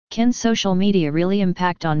Can social media really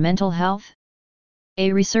impact on mental health?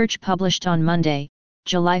 A research published on Monday,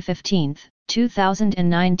 July 15,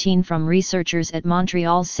 2019 from researchers at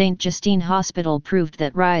Montreal's Saint-Justine Hospital proved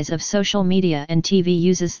that rise of social media and TV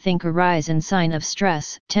uses think a rise in sign of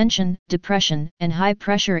stress, tension, depression, and high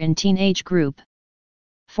pressure in teenage group.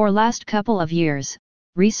 For last couple of years,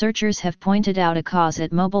 researchers have pointed out a cause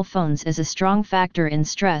at mobile phones as a strong factor in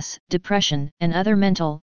stress, depression, and other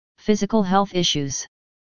mental, physical health issues.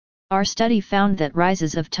 Our study found that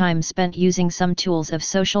rises of time spent using some tools of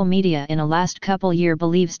social media in a last couple year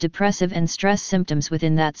believes depressive and stress symptoms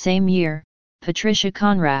within that same year, Patricia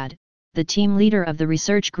Conrad, the team leader of the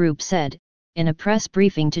research group said, in a press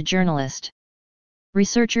briefing to journalists.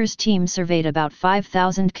 Researchers' team surveyed about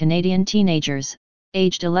 5,000 Canadian teenagers,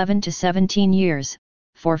 aged 11 to 17 years,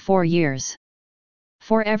 for 4 years.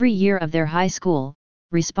 For every year of their high school,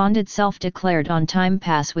 respondents self-declared on time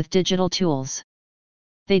pass with digital tools.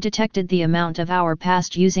 They detected the amount of hour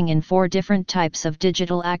passed using in 4 different types of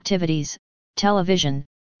digital activities: television,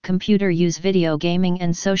 computer use, video gaming,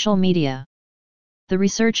 and social media. The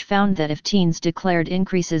research found that if teens declared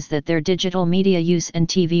increases that their digital media use and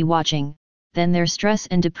TV watching, then their stress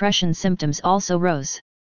and depression symptoms also rose.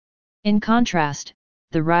 In contrast,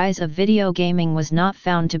 the rise of video gaming was not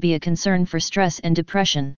found to be a concern for stress and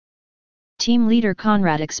depression. Team leader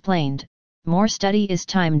Conrad explained, "More study is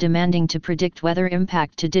time demanding to predict whether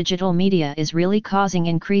impact to digital media is really causing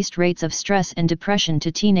increased rates of stress and depression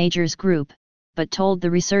to teenagers group, but told the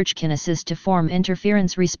research can assist to form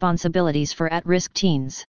interference responsibilities for at-risk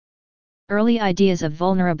teens. Early ideas of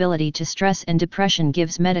vulnerability to stress and depression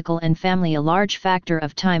gives medical and family a large factor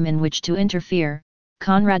of time in which to interfere,"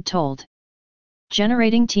 Conrad told.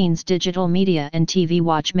 Generating teens' digital media and TV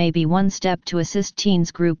watch may be one step to assist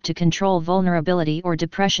teens group to control vulnerability or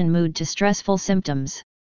depression mood to stressful symptoms.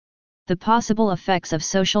 The possible effects of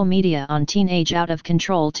social media on teenage out of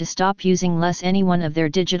control to stop using less any one of their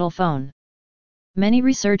digital phone. Many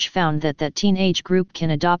research found that teenage group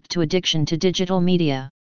can adopt to addiction to digital media.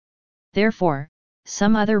 Therefore,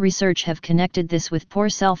 some other research have connected this with poor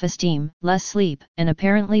self-esteem, less sleep, and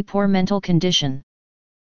apparently poor mental condition.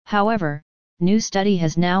 However, new study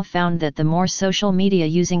has now found that the more social media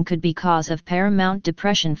using could be cause of paramount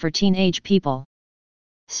depression for teenage people.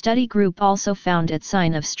 Study group also found a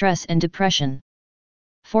sign of stress and depression.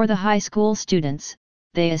 For the high school students,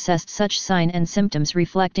 they assessed such sign and symptoms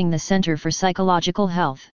reflecting the Center for Psychological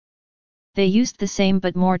Health. They used the same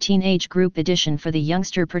but more teenage group edition for the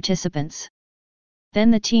youngster participants.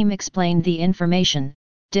 Then the team explained the information,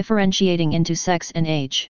 differentiating into sex and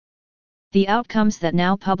age. The outcomes that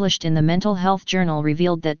now published in the Mental Health Journal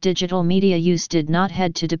revealed that digital media use did not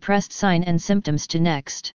head to depressed sign and symptoms to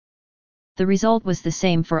next. The result was the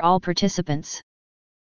same for all participants.